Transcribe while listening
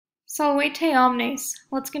Salvete omnes.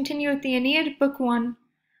 Let's continue with the Aeneid, Book 1.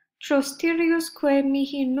 Trostiriusque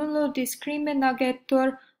mihi nullo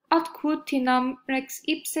discriminagetur, atquod tinam rex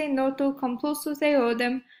ipse noto compulsus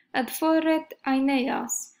eodem, ad foret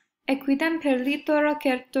Aeneas, equidem per litora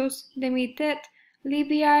certos demitet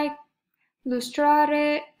Libiae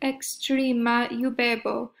lustrare extrema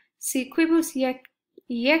iubebo, si quibus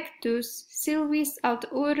iectus Silvis aut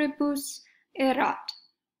oribus erat.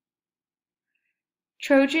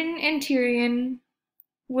 Trojan and Tyrian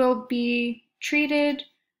will be treated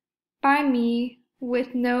by me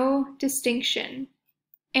with no distinction,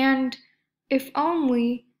 and if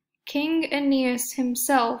only King Aeneas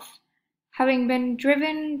himself, having been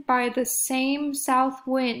driven by the same south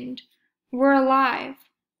wind, were alive,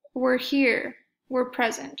 were here, were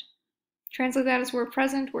present. Translate that as were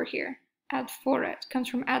present, were here. Ad foret comes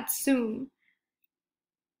from ad sum.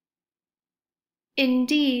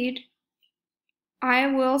 Indeed, I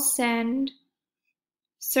will send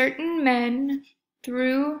certain men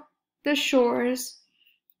through the shores,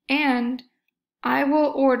 and I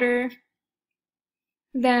will order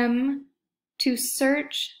them to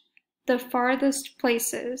search the farthest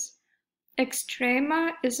places.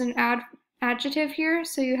 Extrema is an adjective here,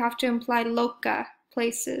 so you have to imply loca,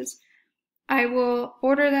 places. I will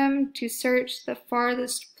order them to search the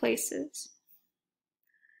farthest places.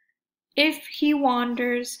 If he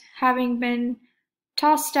wanders, having been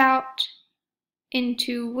tossed out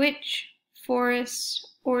into which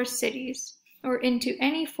forests or cities, or into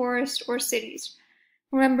any forest or cities.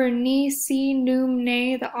 Remember, ni, si, num,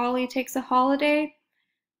 ne, the ollie takes a holiday.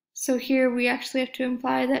 So here we actually have to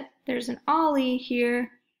imply that there's an ollie here,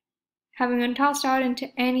 having been tossed out into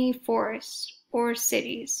any forest or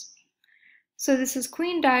cities. So this is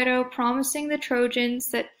Queen Dido promising the Trojans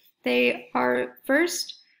that they are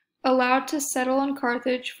first allowed to settle in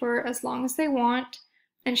Carthage for as long as they want,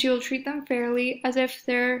 and she will treat them fairly as if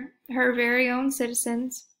they're her very own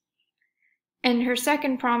citizens. And her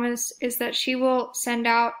second promise is that she will send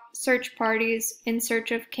out search parties in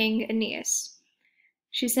search of King Aeneas.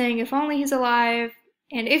 She's saying if only he's alive,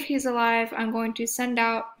 and if he's alive, I'm going to send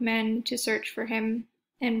out men to search for him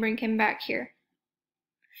and bring him back here.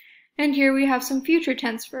 And here we have some future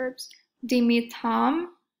tense verbs. Dimitam,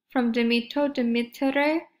 from dimito,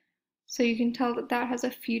 dimittere, so you can tell that that has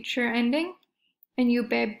a future ending. And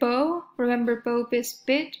iubebo, remember bo bis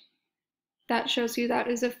bit, that shows you that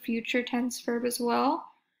is a future tense verb as well.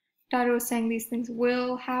 Dido was saying these things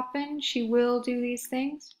will happen, she will do these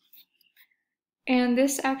things. And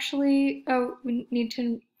this actually, we need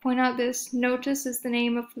to point out this, notice is the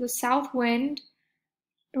name of the south wind.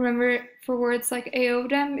 Remember, for words like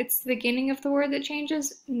eodem, it's the beginning of the word that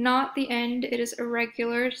changes, not the end. It is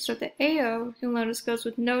irregular, so the ao, you'll notice, goes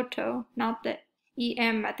with noto, not the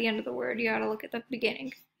em at the end of the word. You gotta look at the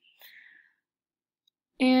beginning.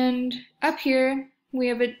 And up here, we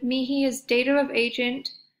have a mihi as dative of agent.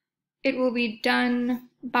 It will be done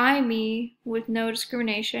by me with no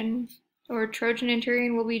discrimination, or Trojan and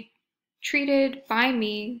Tyrian will be treated by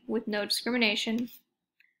me with no discrimination.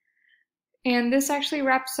 And this actually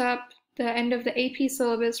wraps up the end of the AP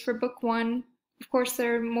syllabus for Book 1. Of course,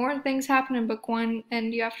 there are more things happen in Book 1,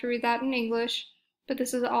 and you have to read that in English, but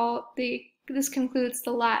this concludes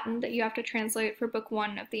the Latin that you have to translate for Book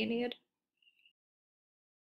 1 of the Aeneid.